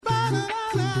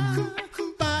You're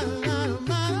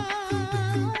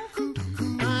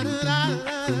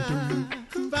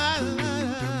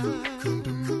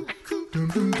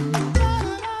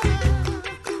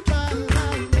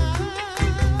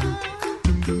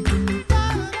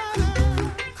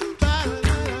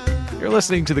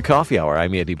listening to The Coffee Hour.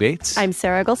 I'm Andy Bates. I'm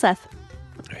Sarah Gulseth.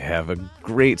 I have a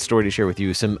great story to share with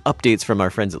you, some updates from our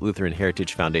friends at Lutheran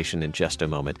Heritage Foundation in just a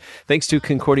moment. Thanks to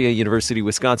Concordia University,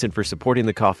 Wisconsin for supporting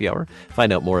The Coffee Hour.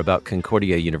 Find out more about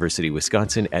Concordia University,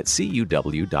 Wisconsin at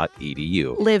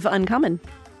cuw.edu. Live uncommon.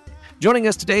 Joining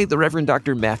us today, the Reverend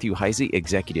Dr. Matthew Heisey,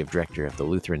 Executive Director of the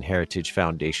Lutheran Heritage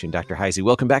Foundation. Dr. Heisey,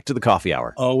 welcome back to The Coffee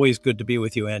Hour. Always good to be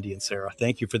with you, Andy and Sarah.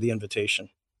 Thank you for the invitation.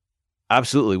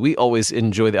 Absolutely. We always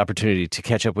enjoy the opportunity to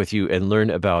catch up with you and learn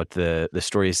about the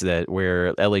stories that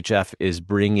where LHF is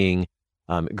bringing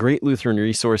great Lutheran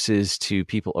resources to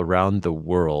people around the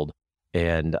world.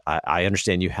 And I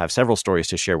understand you have several stories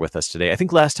to share with us today. I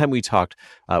think last time we talked,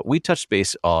 we touched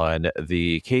base on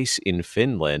the case in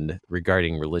Finland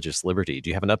regarding religious liberty. Do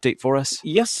you have an update for us?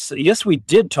 Yes, we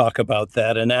did talk about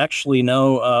that. And actually,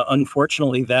 no,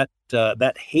 unfortunately, that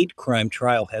hate crime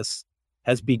trial has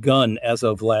begun as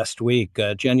of last week,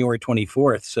 January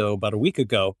 24th, so about a week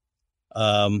ago.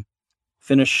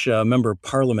 Finnish Member of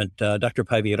Parliament, Dr.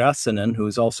 Päivi Räsänen, who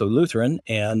is also Lutheran,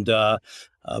 and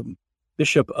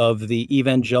Bishop of the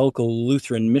Evangelical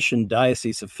Lutheran Mission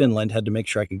Diocese of Finland, had to make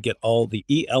sure I could get all the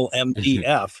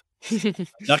ELMDF,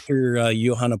 Dr.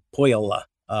 Johanna Pojala,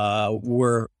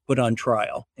 were put on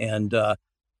trial. And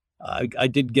I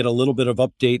did get a little bit of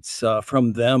updates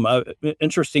from them.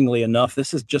 Interestingly enough,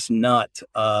 this is just not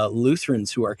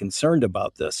Lutherans who are concerned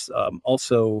about this.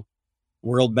 Also,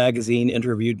 World Magazine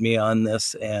interviewed me on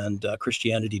this, and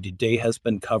Christianity Today has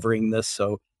been covering this.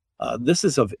 So this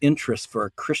is of interest for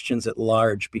Christians at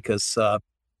large because,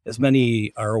 as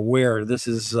many are aware, this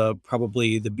is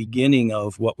probably the beginning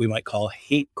of what we might call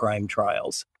hate crime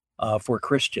trials for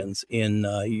Christians in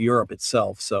Europe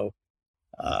itself. So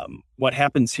what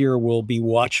happens here will be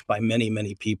watched by many,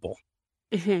 many people.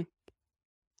 Mm-hmm.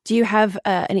 Do you have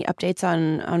any updates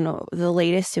on the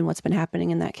latest and what's been happening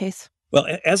in that case? Well,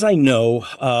 as I know,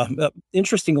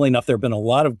 interestingly enough, there have been a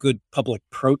lot of good public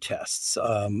protests.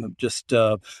 Just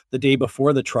the day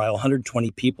before the trial,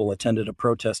 120 people attended a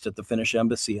protest at the Finnish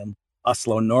embassy in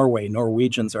Oslo, Norway.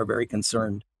 Norwegians are very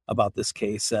concerned about this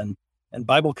case, and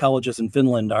Bible colleges in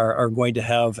Finland are going to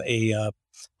have a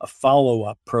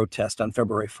follow-up protest on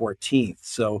February 14th.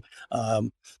 So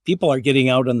people are getting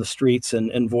out on the streets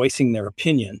and voicing their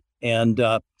opinion. And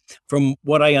from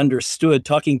what I understood,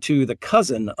 talking to the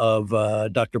cousin of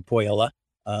Dr. Pojala,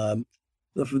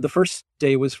 the first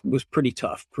day was pretty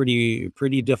tough,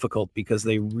 pretty difficult, because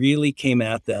they really came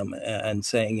at them and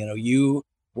saying, you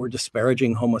were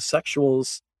disparaging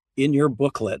homosexuals in your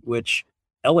booklet, which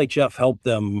LHF helped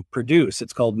them produce.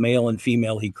 It's called Male and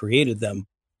Female, He Created Them.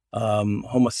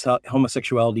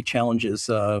 Homosexuality challenges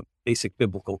basic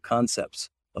biblical concepts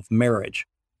of marriage.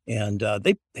 And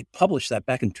they published that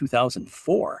back in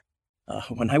 2004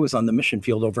 when I was on the mission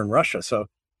field over in Russia. So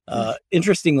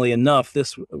interestingly enough,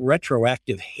 this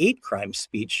retroactive hate crime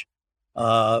speech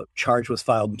charge was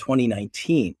filed in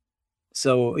 2019.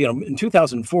 So, in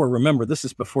 2004, remember, this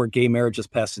is before gay marriages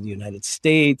passed in the United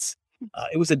States.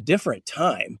 It was a different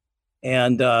time.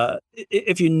 And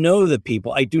if you know the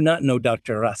people, I do not know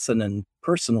Dr. Räsänen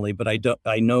personally, but I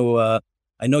know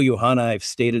Johanna. I've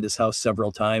stayed at his house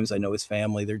several times. I know his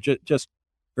family. They're just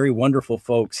very wonderful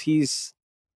folks. He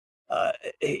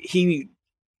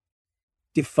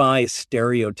defies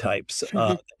stereotypes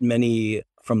many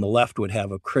from the left would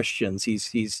have of Christians.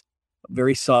 He's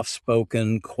very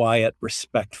soft-spoken, quiet,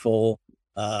 respectful.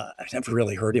 I've never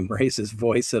really heard him raise his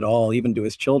voice at all, even to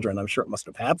his children. I'm sure it must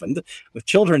have happened. With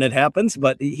children, it happens,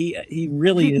 but he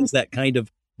really is that kind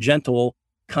of gentle,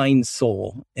 kind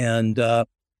soul. And,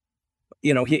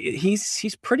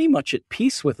 he's pretty much at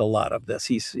peace with a lot of this.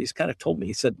 He's kind of told me,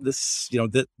 he said this,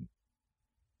 that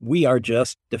we are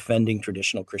just defending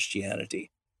traditional Christianity.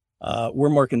 We're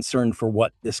more concerned for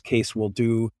what this case will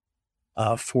do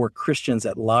for Christians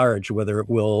at large, whether it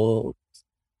will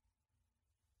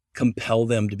compel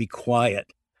them to be quiet.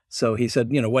 So he said,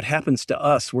 what happens to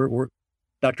us, we're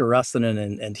Dr.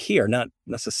 Räsänen and he are not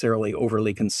necessarily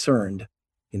overly concerned.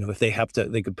 If they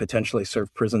could potentially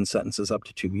serve prison sentences up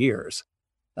to 2 years.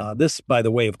 This, by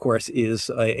the way, of course, is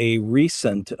a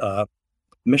recent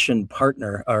mission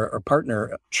partner or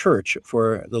partner church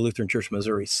for the Lutheran Church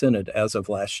Missouri Synod as of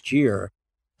last year.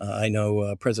 I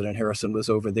know President Harrison was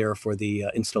over there for the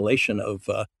installation of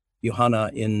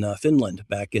Johanna in Finland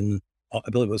back in, I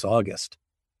believe it was August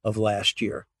of last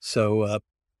year. So,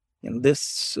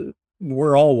 this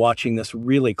we're all watching this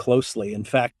really closely. In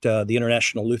fact, the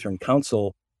International Lutheran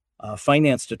Council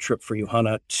financed a trip for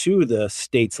Johanna to the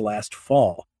States last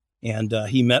fall. And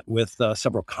he met with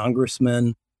several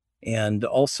congressmen and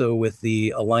also with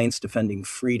the Alliance Defending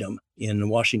Freedom in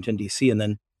Washington, D.C., and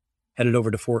then headed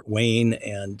over to Fort Wayne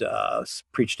and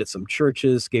preached at some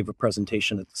churches, gave a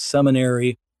presentation at the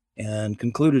seminary, and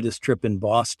concluded his trip in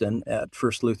Boston at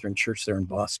First Lutheran Church there in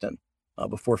Boston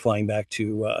before flying back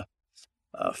to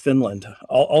Finland.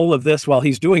 All of this, while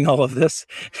he's doing all of this,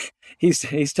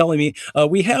 he's telling me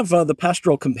we have the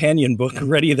Pastoral Companion book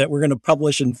ready that we're going to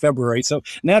publish in February. So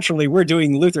naturally, we're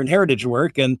doing Lutheran heritage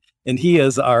work, and he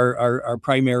is our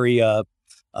primary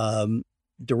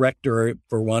director,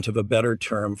 for want of a better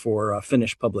term, for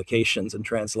Finnish publications and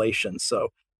translations. So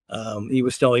he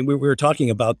was telling we were talking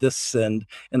about this, and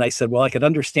I said, well, I could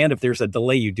understand if there's a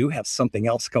delay. You do have something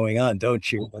else going on, don't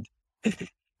you? But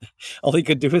all he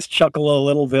could do is chuckle a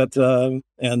little bit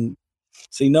and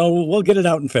say, no, we'll get it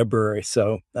out in February.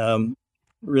 So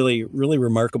really, really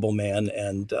remarkable man,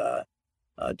 and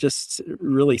just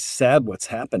really sad what's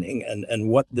happening and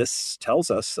what this tells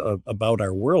us about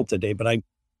our world today. But I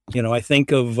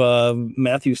think of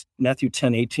Matthew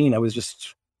 10:18. I was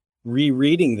just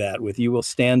rereading that with, you will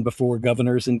stand before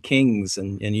governors and kings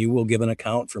and you will give an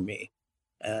account for me.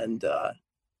 And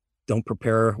don't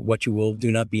prepare what you will,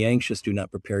 do not be anxious, do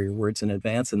not prepare your words in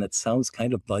advance. And that sounds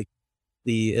kind of like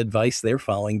the advice they're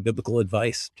following, biblical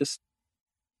advice. Just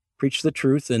preach the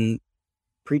truth and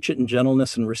preach it in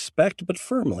gentleness and respect, but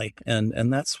firmly.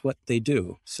 And that's what they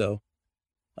do. So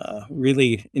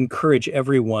really encourage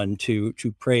everyone to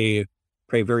pray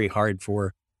very hard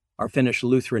for our Finnish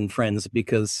Lutheran friends,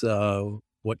 because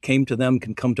what came to them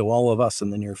can come to all of us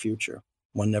in the near future.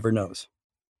 One never knows.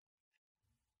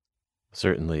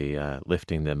 Certainly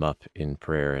lifting them up in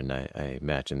prayer. And I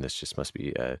imagine this just must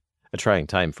be a trying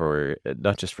time for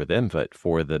not just for them, but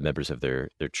for the members of their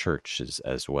churches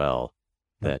as well.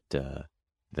 That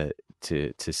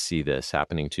to see this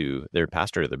happening to their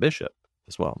pastor, their bishop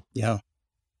as well. Yeah.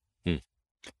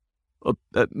 Well,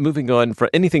 moving on, for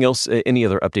anything else, any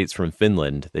other updates from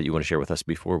Finland that you want to share with us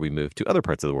before we move to other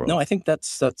parts of the world? No, I think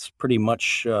that's pretty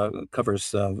much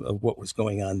covers what was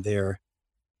going on there.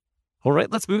 All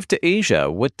right, let's move to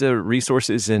Asia. What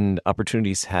resources and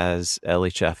opportunities has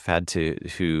LHF had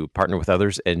to partner with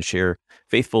others and share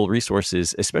faithful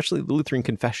resources, especially the Lutheran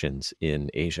confessions in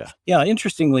Asia? Yeah,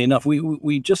 interestingly enough,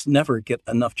 we just never get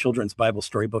enough children's Bible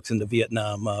storybooks into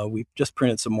Vietnam. We just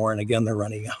printed some more, and again, they're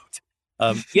running out.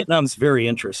 Vietnam's very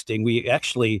interesting. We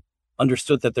actually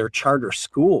understood that there are charter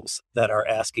schools that are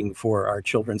asking for our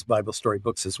children's Bible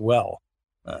storybooks as well.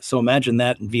 So imagine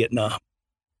that in Vietnam.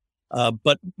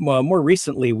 But more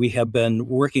recently, we have been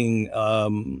working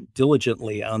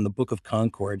diligently on the Book of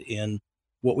Concord in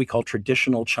what we call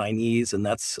traditional Chinese, and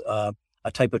that's a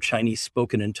type of Chinese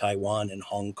spoken in Taiwan and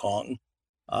Hong Kong,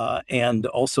 and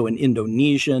also in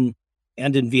Indonesian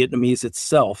and in Vietnamese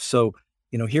itself. So,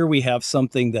 here we have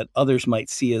something that others might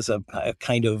see as a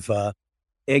kind of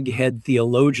egghead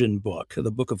theologian book,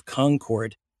 the Book of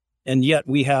Concord, and yet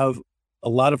we have a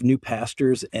lot of new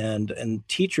pastors and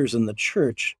teachers in the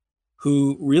church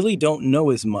who really don't know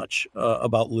as much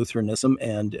about Lutheranism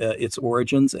and its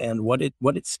origins and what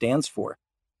it stands for,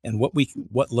 and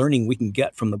what learning we can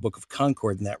get from the Book of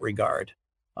Concord in that regard.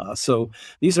 So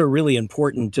these are really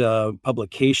important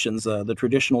publications. The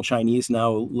traditional Chinese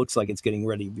now looks like it's getting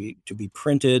ready to be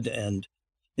printed, and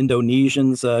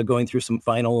Indonesians going through some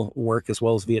final work, as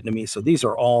well as Vietnamese. So these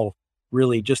are all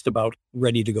really just about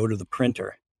ready to go to the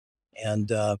printer.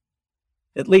 And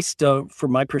at least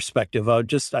from my perspective, I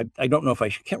don't know if I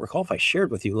can't recall if I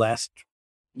shared with you last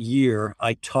year,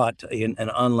 I taught an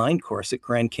online course at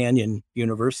Grand Canyon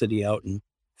University out in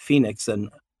Phoenix, and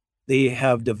they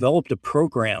have developed a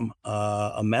program,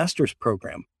 a master's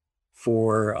program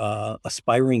for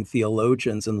aspiring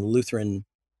theologians in the Lutheran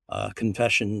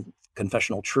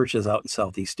confessional churches out in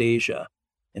Southeast Asia,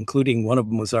 including one of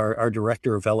them was our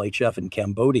director of LHF in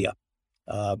Cambodia,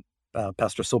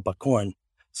 Pastor Sopakorn.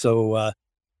 So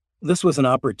this was an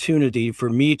opportunity for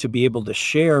me to be able to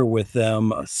share with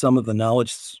them some of the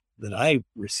knowledge that I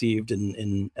received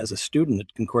in as a student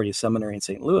at Concordia Seminary in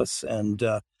St. Louis, and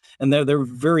they're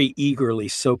very eagerly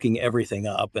soaking everything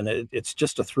up, and it's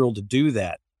just a thrill to do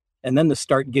that, and then to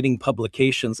start getting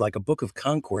publications like a Book of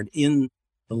Concord in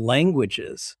the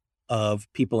languages of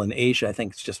people in Asia. I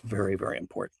think it's just very, very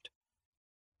important.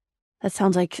 That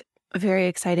sounds like very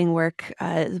exciting work.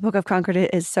 The Book of Concord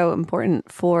is so important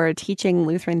for teaching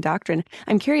Lutheran doctrine.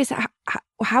 I'm curious,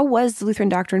 how was Lutheran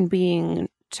doctrine being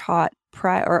taught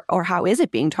prior, or how is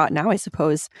it being taught now, I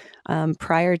suppose,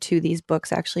 prior to these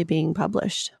books actually being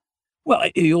published? Well,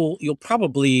 you'll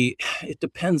probably, it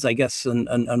depends, I guess,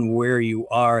 on where you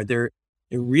are. There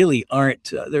really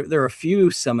aren't, there are a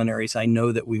few seminaries I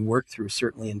know that we work through,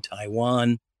 certainly in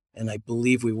Taiwan, and I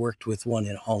believe we worked with one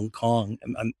in Hong Kong.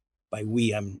 By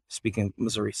we, I'm speaking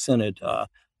Missouri Synod.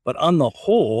 But on the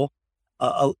whole,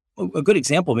 a good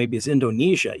example maybe is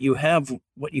Indonesia. You have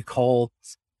what you call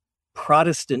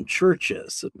Protestant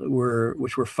churches,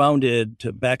 which were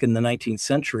founded back in the 19th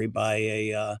century by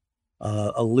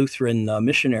a Lutheran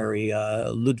missionary,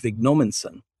 Ludwig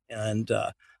Nommensen. And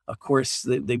of course,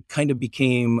 they kind of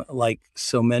became, like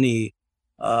so many,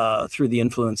 through the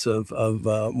influence of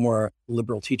more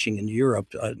liberal teaching in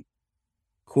Europe,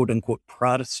 quote unquote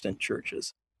Protestant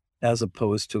churches, as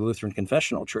opposed to Lutheran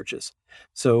confessional churches.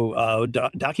 So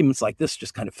documents like this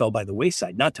just kind of fell by the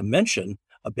wayside, not to mention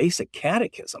a basic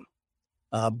catechism.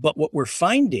 But what we're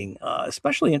finding,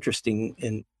 especially interesting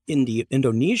in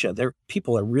Indonesia,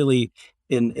 people are really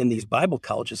in these Bible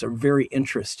colleges are very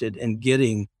interested in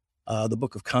getting the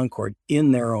Book of Concord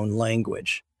in their own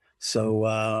language.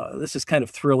 So this is kind of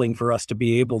thrilling for us to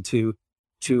be able to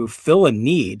fill a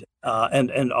need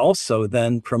and also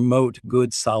then promote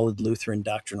good, solid Lutheran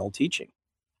doctrinal teaching.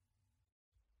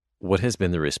 What has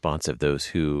been the response of those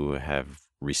who have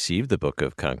received the Book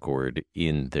of Concord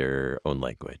in their own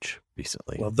language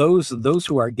recently? Well, those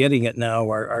who are getting it now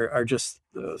are just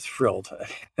thrilled.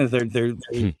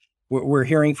 We're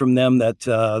hearing from them that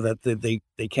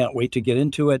they can't wait to get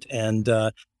into it, and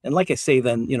like I say,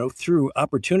 then through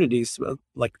opportunities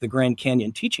like the Grand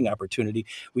Canyon teaching opportunity,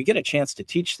 we get a chance to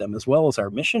teach them as well as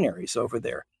our missionaries over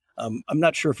there. I'm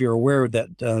not sure if you're aware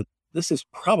that this is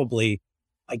probably,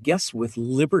 I guess, with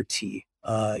Liberty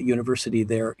University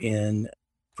there in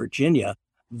Virginia,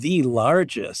 the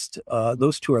largest.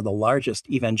 Those two are the largest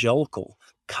evangelical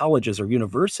colleges or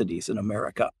universities in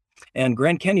America. And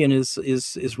Grand Canyon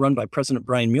is run by President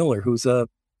Brian Mueller, who's a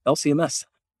LCMS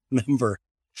member.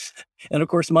 And of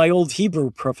course, my old Hebrew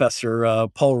professor,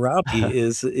 Paul Rabi,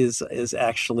 is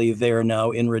actually there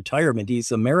now in retirement.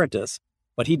 He's emeritus,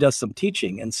 but he does some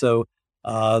teaching. And so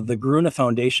the Gruna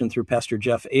Foundation, through Pastor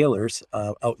Jeff Ehlers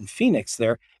out in Phoenix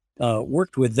there,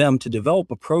 worked with them to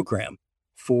develop a program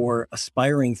for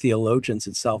aspiring theologians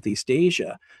in Southeast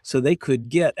Asia so they could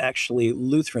get actually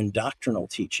Lutheran doctrinal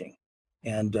teaching.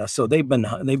 And so they've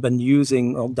been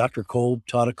using, Dr. Kolb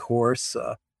taught a course,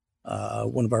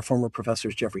 one of our former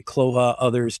professors, Jeffrey Kloha,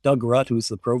 others, Doug Rutt, who's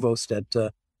the provost at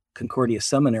Concordia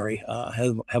Seminary,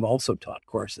 have also taught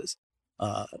courses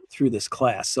through this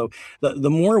class. So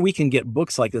the more we can get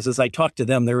books like this, as I talk to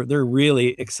them, they're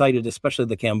really excited, especially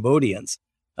the Cambodians,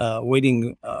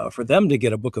 waiting for them to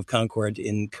get a Book of Concord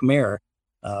in Khmer,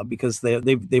 because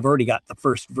they've already got the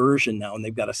first version now, and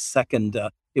they've got a second.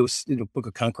 Book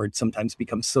of Concord sometimes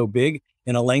becomes so big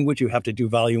in a language you have to do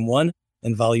volume 1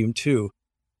 and volume 2.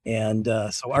 And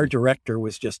so our director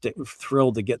was just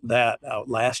thrilled to get that out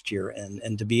last year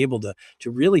and to be able to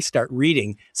really start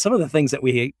reading some of the things that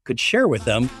we could share with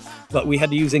them, but we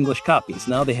had to use English copies.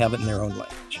 Now they have it in their own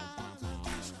language.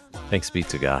 Thanks be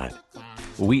to God.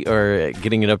 We are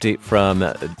getting an update from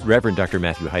Reverend Dr.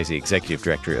 Matthew Heise, Executive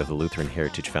Director of the Lutheran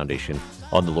Heritage Foundation,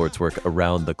 on the Lord's work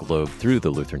around the globe through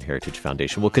the Lutheran Heritage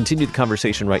Foundation. We'll continue the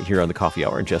conversation right here on the Coffee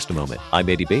Hour in just a moment. I'm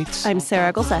Eddie Bates. I'm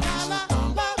Sarah Golseth.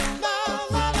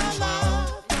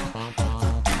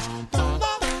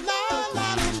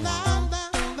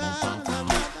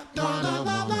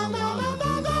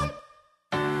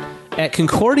 At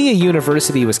Concordia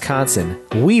University, Wisconsin,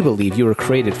 we believe you were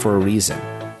created for a reason: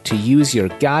 to use your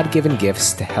God-given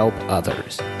gifts to help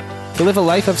others, to live a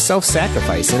life of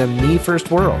self-sacrifice in a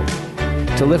me-first world,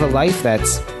 to live a life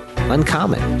that's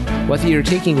uncommon. Whether you're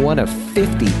taking one of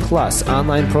 50-plus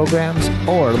online programs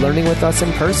or learning with us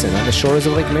in person on the shores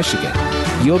of Lake Michigan,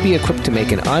 you'll be equipped to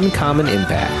make an uncommon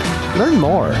impact. Learn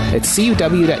more at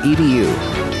cuw.edu.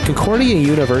 Concordia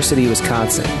University,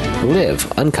 Wisconsin.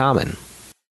 Live uncommon.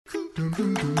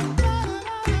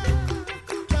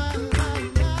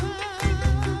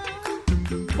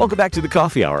 Welcome back to the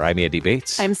Coffee Hour. I'm Andy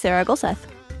Bates. I'm Sarah Golseth.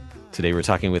 Today we're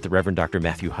talking with the Reverend Dr.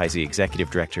 Matthew Heise, Executive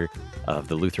Director of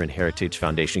the Lutheran Heritage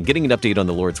Foundation, getting an update on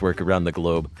the Lord's work around the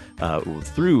globe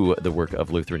through the work of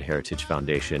Lutheran Heritage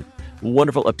Foundation.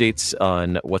 Wonderful updates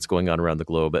on what's going on around the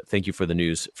globe. Thank you for the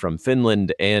news from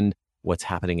Finland and what's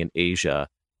happening in Asia.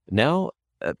 Now,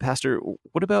 Pastor,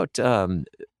 what about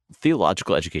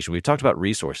theological education? We've talked about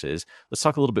resources. Let's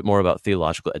talk a little bit more about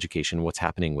theological education, what's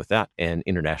happening with that, and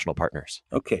international partners.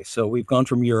 Okay, so we've gone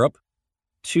from Europe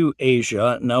to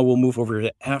Asia. Now we'll move over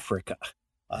to Africa.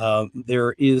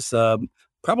 There is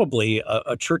probably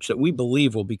a church that we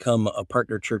believe will become a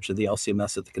partner church of the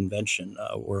LCMS at the convention.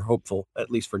 We're hopeful,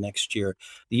 at least for next year.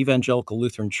 The Evangelical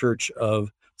Lutheran Church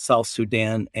of South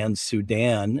Sudan and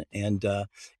Sudan, and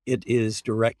it is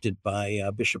directed by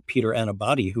Bishop Peter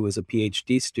Anabati, who is a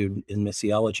PhD student in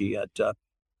missiology at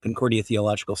Concordia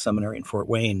Theological Seminary in Fort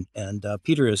Wayne. And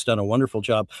Peter has done a wonderful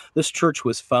job. This church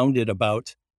was founded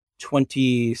about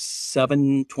 28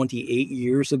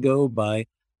 years ago by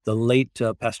the late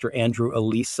Pastor Andrew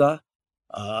Elisa,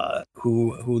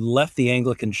 who left the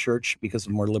Anglican Church because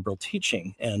of more liberal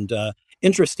teaching. And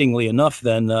interestingly enough,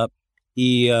 then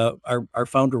our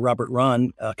founder Robert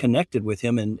Rahn connected with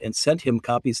him and sent him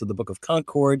copies of the Book of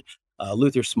Concord,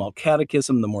 Luther's Small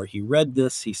Catechism. The more he read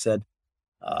this, he said,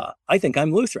 "I think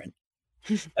I'm Lutheran,"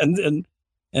 and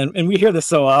we hear this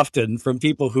so often from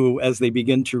people who, as they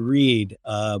begin to read,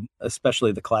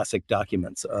 especially the classic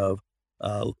documents of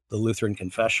the Lutheran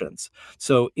confessions.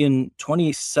 So in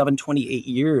 28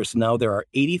 years now, there are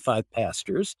 85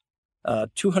 pastors,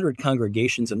 200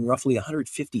 congregations, and roughly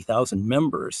 150,000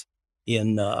 members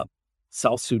in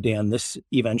South Sudan, this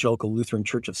Evangelical Lutheran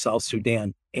Church of South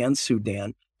Sudan and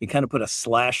Sudan. You kind of put a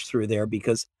slash through there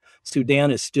because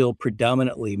Sudan is still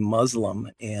predominantly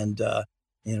Muslim, and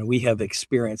we have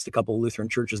experienced a couple of Lutheran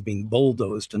churches being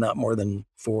bulldozed not more than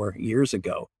 4 years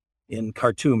ago in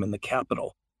Khartoum, in the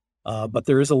capital. But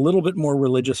there is a little bit more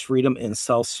religious freedom in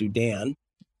South Sudan.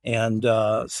 And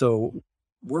so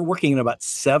we're working in about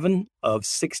 7 of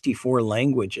 64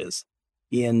 languages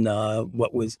in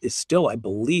what is still, I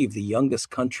believe, the youngest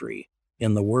country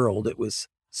in the world. It was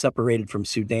separated from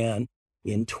Sudan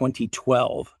in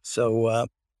 2012. So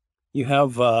you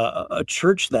have a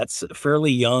church that's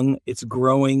fairly young, it's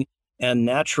growing, and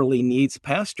naturally needs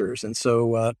pastors. And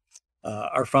so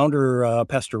our founder,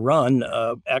 Pastor Ron,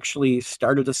 actually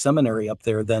started a seminary up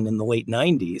there then in the late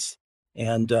 90s.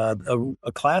 And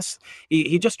a class,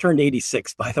 he just turned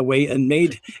 86, by the way, and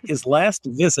made his last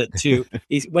visit to,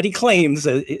 what he claims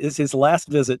is his last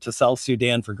visit to South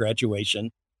Sudan for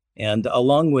graduation. And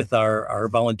along with our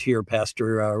volunteer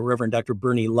pastor, Reverend Dr.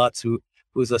 Bernie Lutz,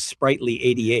 who's a sprightly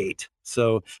 88.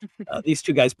 So these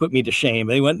two guys put me to shame.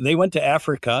 They went to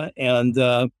Africa and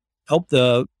helped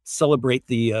celebrate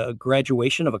the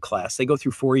graduation of a class. They go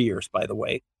through 4 years, by the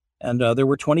way. And there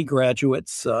were 20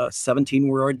 graduates, 17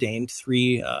 were ordained,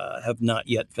 3 have not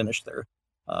yet finished their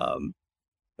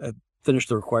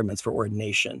requirements for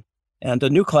ordination. And a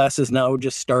new class is now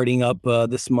just starting up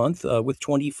this month with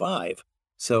 25.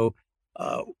 So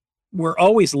we're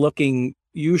always looking,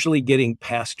 usually getting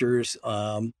pastors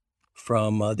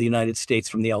from the United States,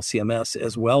 from the LCMS,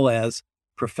 as well as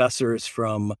professors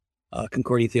from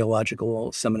Concordia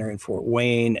Theological Seminary in Fort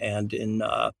Wayne and in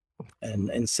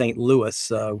St.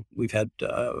 Louis. We've had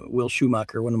Will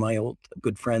Schumacher, one of my old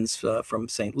good friends from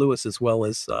St. Louis, as well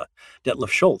as Detlef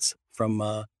Schultz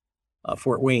from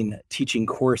Fort Wayne, teaching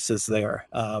courses there.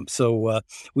 So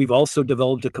we've also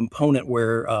developed a component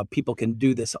where people can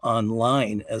do this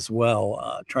online as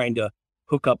well, trying to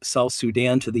hook up South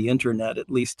Sudan to the internet,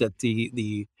 at least at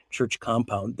the church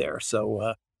compound there.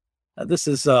 So this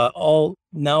is all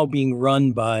now being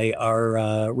run by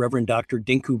our Reverend Dr.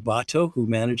 Dinku Bato, who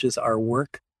manages our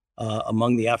work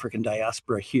among the African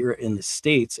diaspora here in the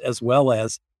States, as well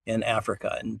as in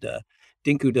Africa. And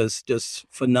Dinku does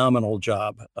phenomenal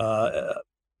job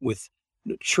with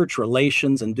church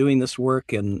relations and doing this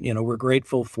work. And, we're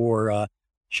grateful for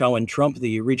Shawan Trump,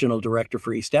 the regional director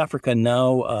for East Africa.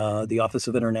 Now the Office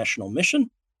of International Mission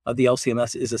of the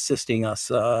LCMS is assisting us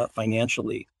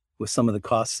financially with some of the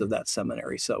costs of that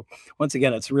seminary. So once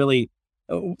again, it's really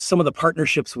some of the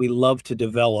partnerships we love to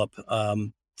develop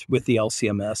with the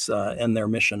LCMS and their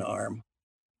mission arm.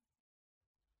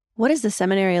 What does the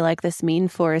seminary like this mean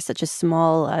for such a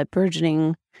small,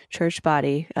 burgeoning church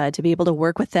body to be able to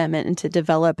work with them and to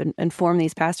develop and form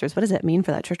these pastors? What does that mean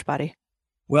for that church body?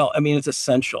 Well, I mean, it's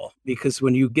essential because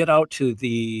when you get out to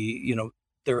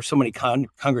there are so many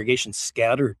congregations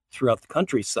scattered throughout the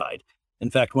countryside. In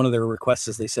fact, one of their requests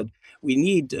is they said, we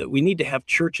need to have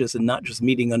churches and not just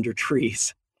meeting under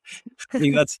trees. I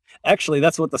mean, that's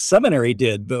what the seminary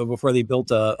did before they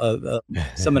built a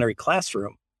seminary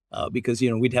classroom, because,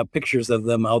 we'd have pictures of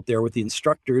them out there with the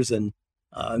instructors and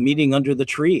meeting under the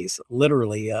trees,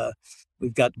 literally.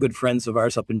 We've got good friends of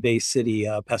ours up in Bay City,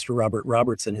 Pastor Robert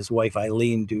Roberts and his wife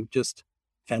Eileen do just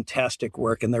fantastic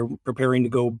work, and they're preparing to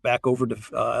go back over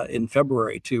to in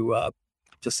February to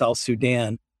South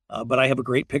Sudan. But I have a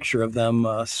great picture of them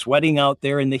sweating out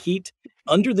there in the heat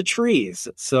under the trees.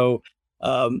 So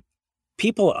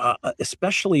people,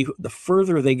 especially the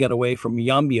further they get away from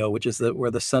Yambio, which is where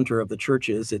the center of the church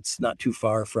is, it's not too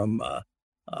far from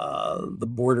the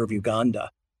border of Uganda,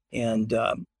 and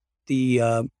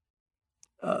the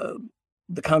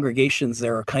congregations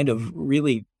there are kind of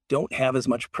really don't have as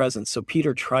much presence. So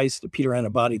Peter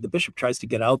Anabati, the bishop, tries to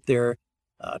get out there,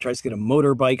 tries to get a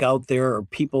motorbike out there or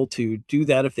people to do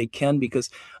that if they can, because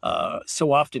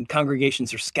so often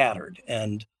congregations are scattered,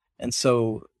 and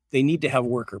so they need to have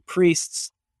worker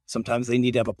priests. Sometimes they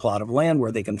need to have a plot of land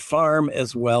where they can farm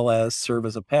as well as serve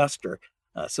as a pastor.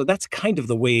 So that's kind of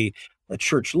the way the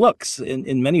church looks.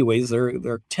 In many ways,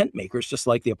 they're tent makers, just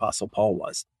like the Apostle Paul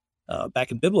was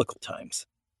back in biblical times.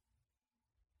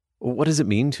 What does it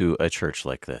mean to a church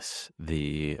like this,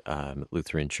 the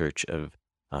Lutheran Church of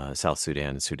South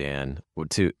Sudan,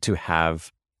 to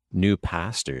have new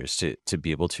pastors, to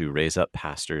be able to raise up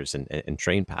pastors and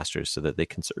train pastors so that they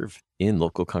can serve in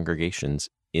local congregations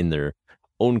in their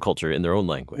own culture, in their own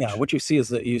language? Yeah, what you see is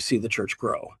that you see the church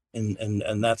grow,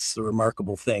 and that's the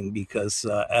remarkable thing, because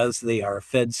as they are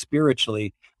fed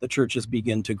spiritually, the churches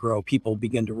begin to grow. People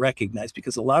begin to recognize,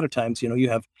 because a lot of times, you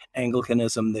have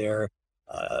Anglicanism there.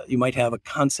 You might have a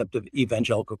concept of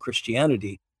evangelical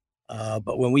Christianity,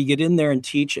 but when we get in there and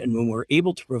teach, and when we're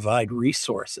able to provide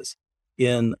resources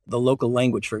in the local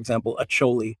language, for example,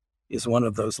 Acholi is one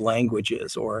of those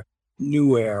languages, or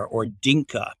Nuer or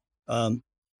Dinka.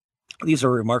 These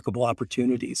are remarkable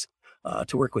opportunities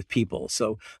to work with people.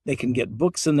 So they can get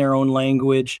books in their own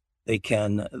language. They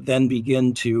can then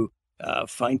begin to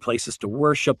find places to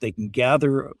worship. They can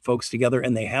gather folks together,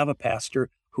 and they have a pastor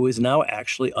who has now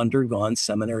actually undergone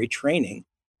seminary training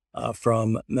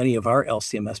from many of our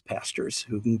LCMS pastors,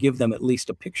 who can give them at least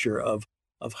a picture of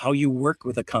how you work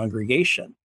with a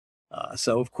congregation.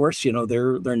 So of course,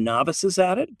 they're novices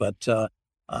at it, but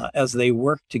as they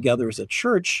work together as a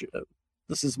church,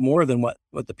 this is more than what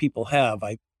the people have.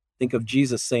 I think of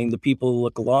Jesus saying the people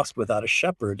look lost without a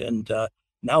shepherd, and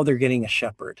now they're getting a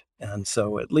shepherd. And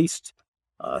so at least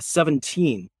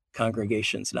 17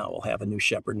 congregations now will have a new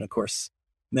shepherd. And of course,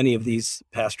 many of these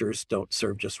pastors don't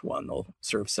serve just one, they'll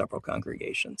serve several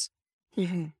congregations.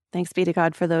 Mm-hmm. Thanks be to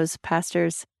God for those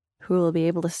pastors who will be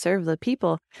able to serve the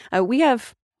people. We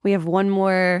have one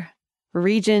more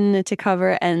region to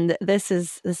cover, and this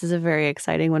is a very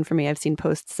exciting one for me. I've seen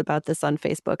posts about this on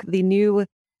Facebook. The new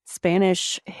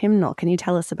Spanish hymnal. Can you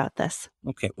tell us about this?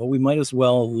 Okay, well, we might as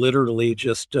well literally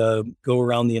just go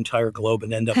around the entire globe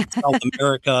and end up in South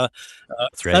America,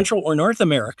 Central or North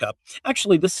America.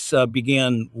 Actually, this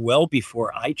began well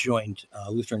before I joined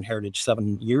Lutheran Heritage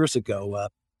 7 years ago.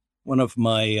 One of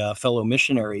my fellow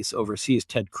missionaries overseas,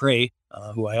 Ted Cray,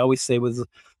 who I always say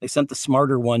they sent the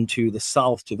smarter one to the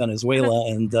south, to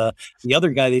Venezuela, and the other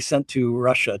guy they sent to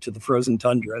Russia, to the frozen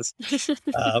tundras.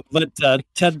 But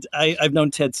Ted, I've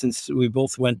known Ted since we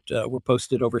both were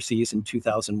posted overseas in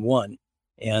 2001.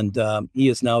 And he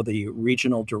is now the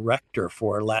regional director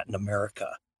for Latin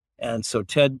America. And so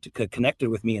Ted connected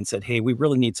with me and said, hey, we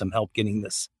really need some help getting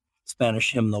this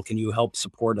Spanish hymnal. Can you help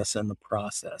support us in the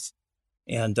process?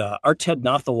 And our Ted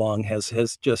Nothalong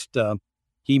has just,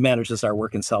 he manages our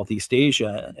work in Southeast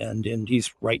Asia, and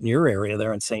he's right in your area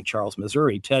there in St. Charles,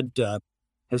 Missouri. Ted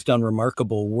has done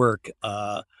remarkable work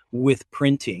with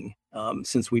printing,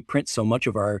 since we print so much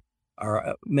of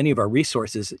many of our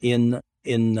resources in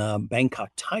Bangkok,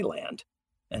 Thailand.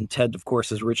 And Ted, of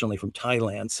course, is originally from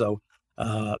Thailand. So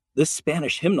this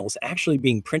Spanish hymnal is actually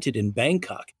being printed in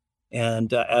Bangkok,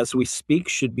 and as we speak,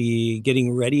 should be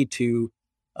getting ready to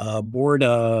board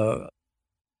a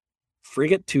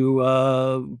frigate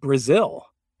to Brazil,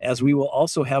 as we will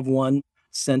also have one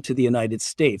sent to the United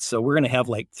States. So we're going to have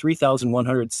like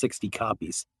 3,160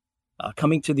 copies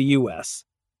coming to the U.S.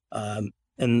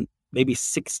 And maybe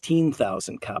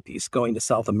 16,000 copies going to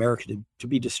South America to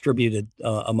be distributed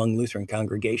among Lutheran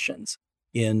congregations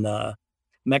in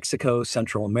Mexico,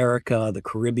 Central America, the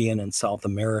Caribbean, and South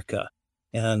America.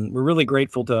 And we're really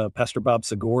grateful to Pastor Bob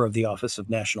Segura of the Office of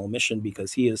National Mission,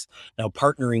 because he is now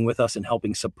partnering with us and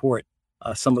helping support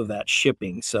some of that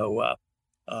shipping. So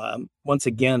once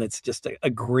again, it's just a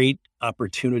great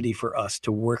opportunity for us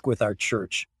to work with our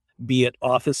church, be it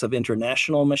Office of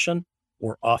International Mission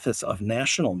or Office of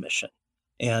National Mission.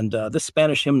 And this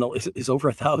Spanish hymnal is over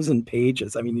 1,000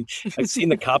 pages. I mean, I've seen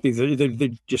the copies. They're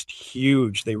just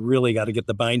huge. They really got to get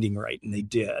the binding right, and they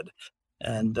did.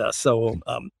 And so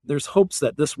there's hopes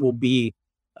that this will be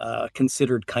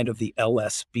considered kind of the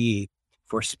LSB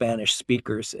for Spanish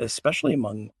speakers, especially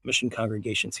among mission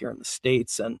congregations here in the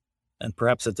States. And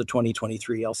perhaps at the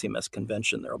 2023 LCMS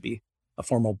convention, there'll be a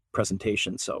formal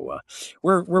presentation. So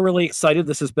we're really excited.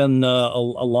 This has been a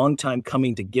long time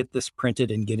coming to get this printed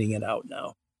and getting it out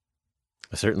now.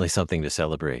 Certainly something to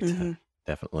celebrate. Mm-hmm.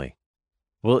 Definitely.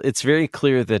 Well, it's very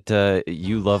clear that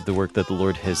you love the work that the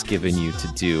Lord has given you to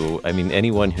do. I mean,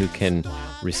 anyone who can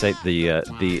recite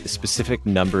the specific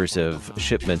numbers of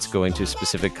shipments going to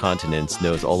specific continents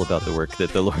knows all about the work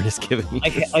that the Lord has given you.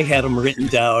 I had them written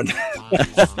down.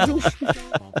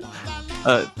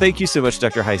 Thank you so much,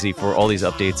 Dr. Heisey, for all these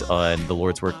updates on the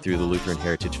Lord's work through the Lutheran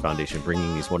Heritage Foundation,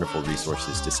 bringing these wonderful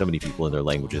resources to so many people in their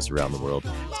languages around the world.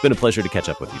 It's been a pleasure to catch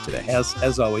up with you today.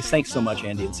 As always, thanks so much,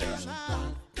 Andy and Sarah.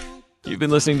 You've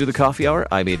been listening to The Coffee Hour.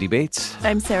 I'm Andy Bates.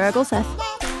 I'm Sarah Golseth.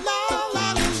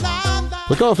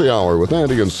 The Coffee Hour with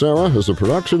Andy and Sarah is a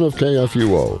production of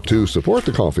KFUO. To support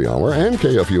the Coffee Hour and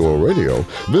KFUO Radio,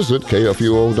 visit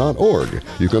KFUO.org.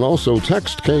 You can also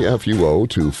text KFUO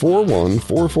to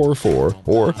 41444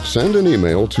 or send an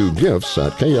email to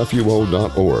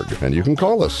gifts@KFUO.org. And you can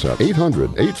call us at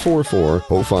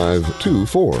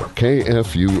 800-844-0524.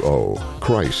 KFUO.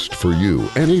 Christ for you,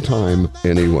 anytime,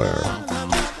 anywhere.